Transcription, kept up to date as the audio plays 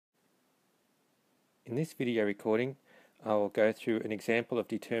In this video recording, I will go through an example of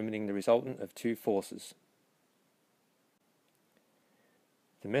determining the resultant of two forces.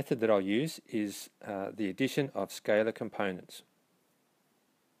 The method that I'll use is the addition of scalar components.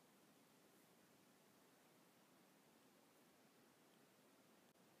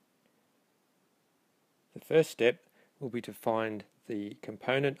 The first step will be to find the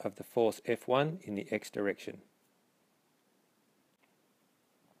component of the force F1 in the x direction.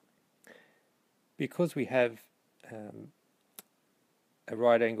 Because we have a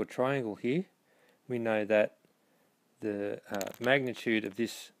right-angled triangle here, we know that the magnitude of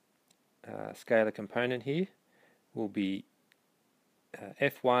this scalar component here will be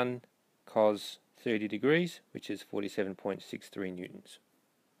F1 cos 30 degrees, which is 47.63 newtons.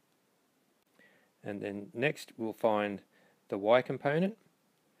 And then next we'll find the y component.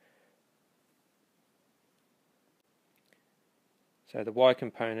 So the y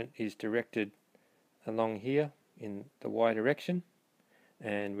component is directed along here in the y direction,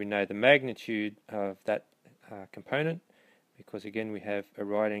 and we know the magnitude of that component because again we have a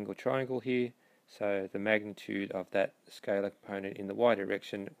right angle triangle here, so the magnitude of that scalar component in the y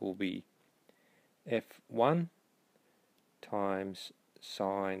direction will be F1 times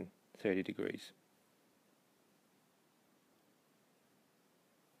sine 30 degrees.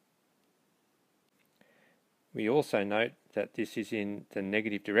 We also note that this is in the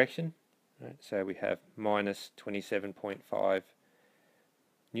negative direction. Right, so we have minus 27.5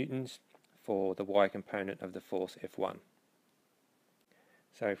 newtons for the y component of the force F1.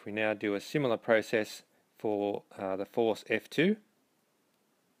 So if we now do a similar process for the force F2,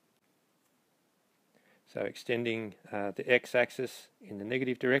 so extending the x-axis in the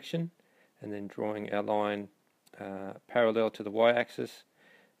negative direction and then drawing our line parallel to the y-axis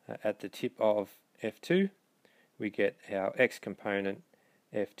at the tip of F2, we get our x component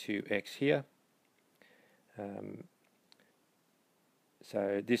F2x here.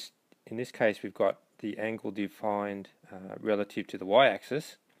 So in this case we've got the angle defined relative to the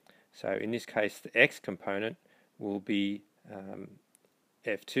y-axis. So in this case the x component will be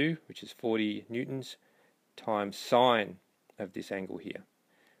F2, which is 40 newtons, times sine of this angle here.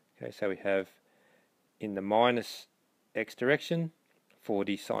 Okay, so we have in the minus x direction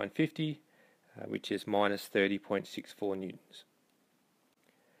 40 sine 50, which is minus 30.64 newtons.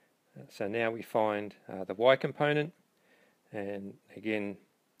 So now we find the y component, and again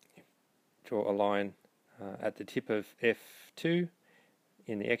draw a line at the tip of F2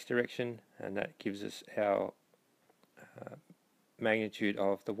 in the x direction, and that gives us our magnitude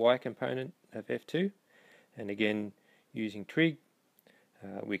of the y component of F2. And again, using trig,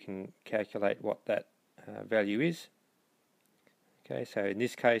 we can calculate what that value is. Okay, so in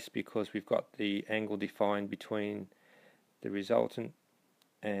this case, because we've got the angle defined between the resultant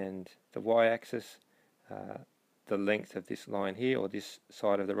and the y-axis, the length of this line here, or this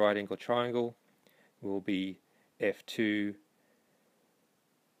side of the right angle triangle, will be F2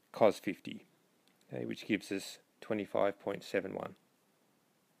 cos 50, okay, which gives us 25.71.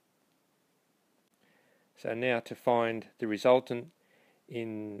 So now to find the resultant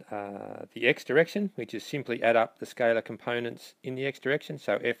in the x direction, we just simply add up the scalar components in the x direction.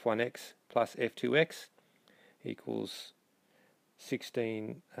 So f1x plus f2x equals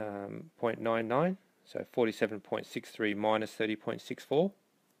 16.99, so 47.63 minus 30.64.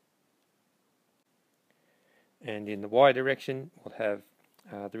 And in the y direction we'll have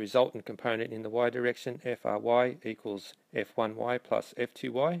the resultant component in the y direction, fry equals f1y plus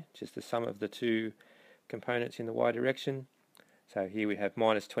f2y, which is the sum of the two components in the y direction. So here we have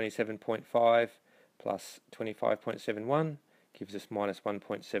minus 27.5 plus 25.71 gives us minus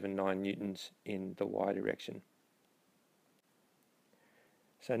 1.79 newtons in the y direction.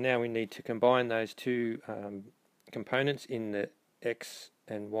 So now we need to combine those two components in the x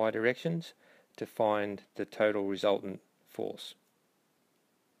and y directions to find the total resultant force.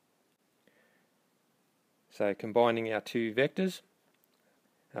 So combining our two vectors,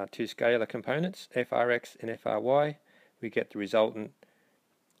 our two scalar components, frx and fry, we get the resultant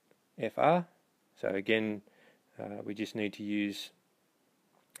fr. So again, we just need to use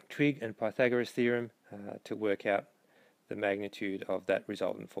trig and Pythagoras theorem to work out the magnitude of that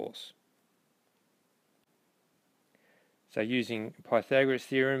resultant force. So using Pythagoras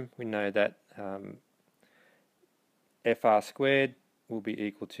theorem, we know that fr squared will be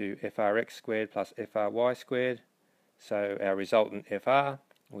equal to frx squared plus fry squared. So our resultant fr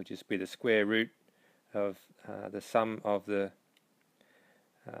will just be the square root of the sum of the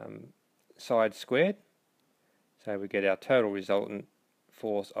sides squared. So we get our total resultant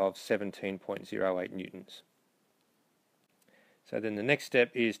force of 17.08 newtons. So then the next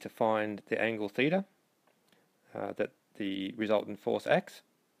step is to find the angle theta. that the resultant force acts.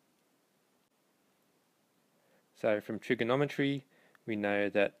 So from trigonometry, we know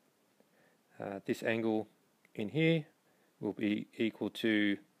that this angle in here will be equal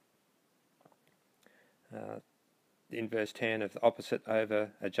to the inverse tan of the opposite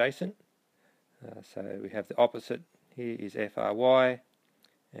over adjacent. So we have the opposite here is FRY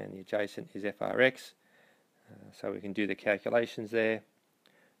and the adjacent is FRX. So we can do the calculations there.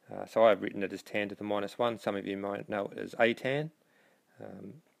 So I've written it as tan to the -1. Some of you might know it as a tan,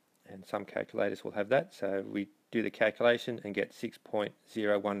 and some calculators will have that. So we do the calculation and get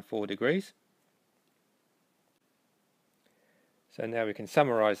 6.014 degrees. So now we can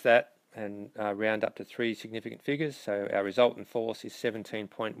summarize that and round up to 3 significant figures. So our resultant force is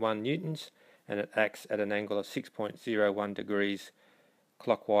 17.1 newtons, and it acts at an angle of 6.01 degrees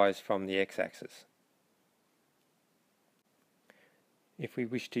clockwise from the x-axis. If we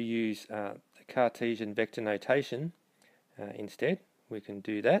wish to use the Cartesian vector notation instead, we can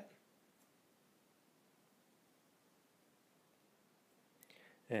do that.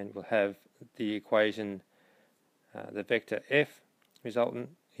 And we'll have the equation, the vector f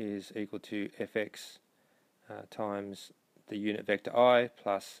resultant is equal to fx times the unit vector I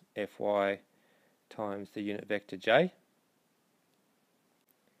plus fy times the unit vector j.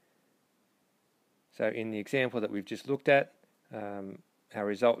 So in the example that we've just looked at, our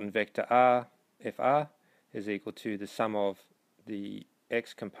resultant vector r, fr, is equal to the sum of the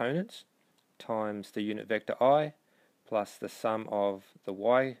x components times the unit vector I plus the sum of the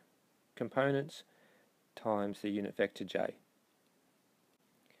y components times the unit vector j.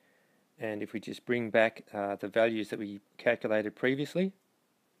 And if we just bring back the values that we calculated previously,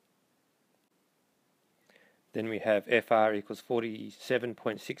 then we have FR equals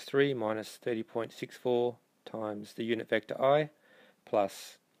 47.63 minus 30.64 times the unit vector I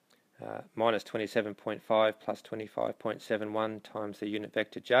plus minus 27.5 plus 25.71 times the unit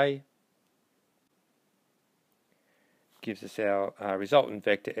vector j gives us our resultant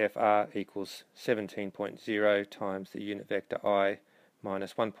vector FR equals 17.0 times the unit vector I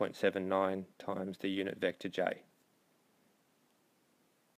minus 1.79 times the unit vector j.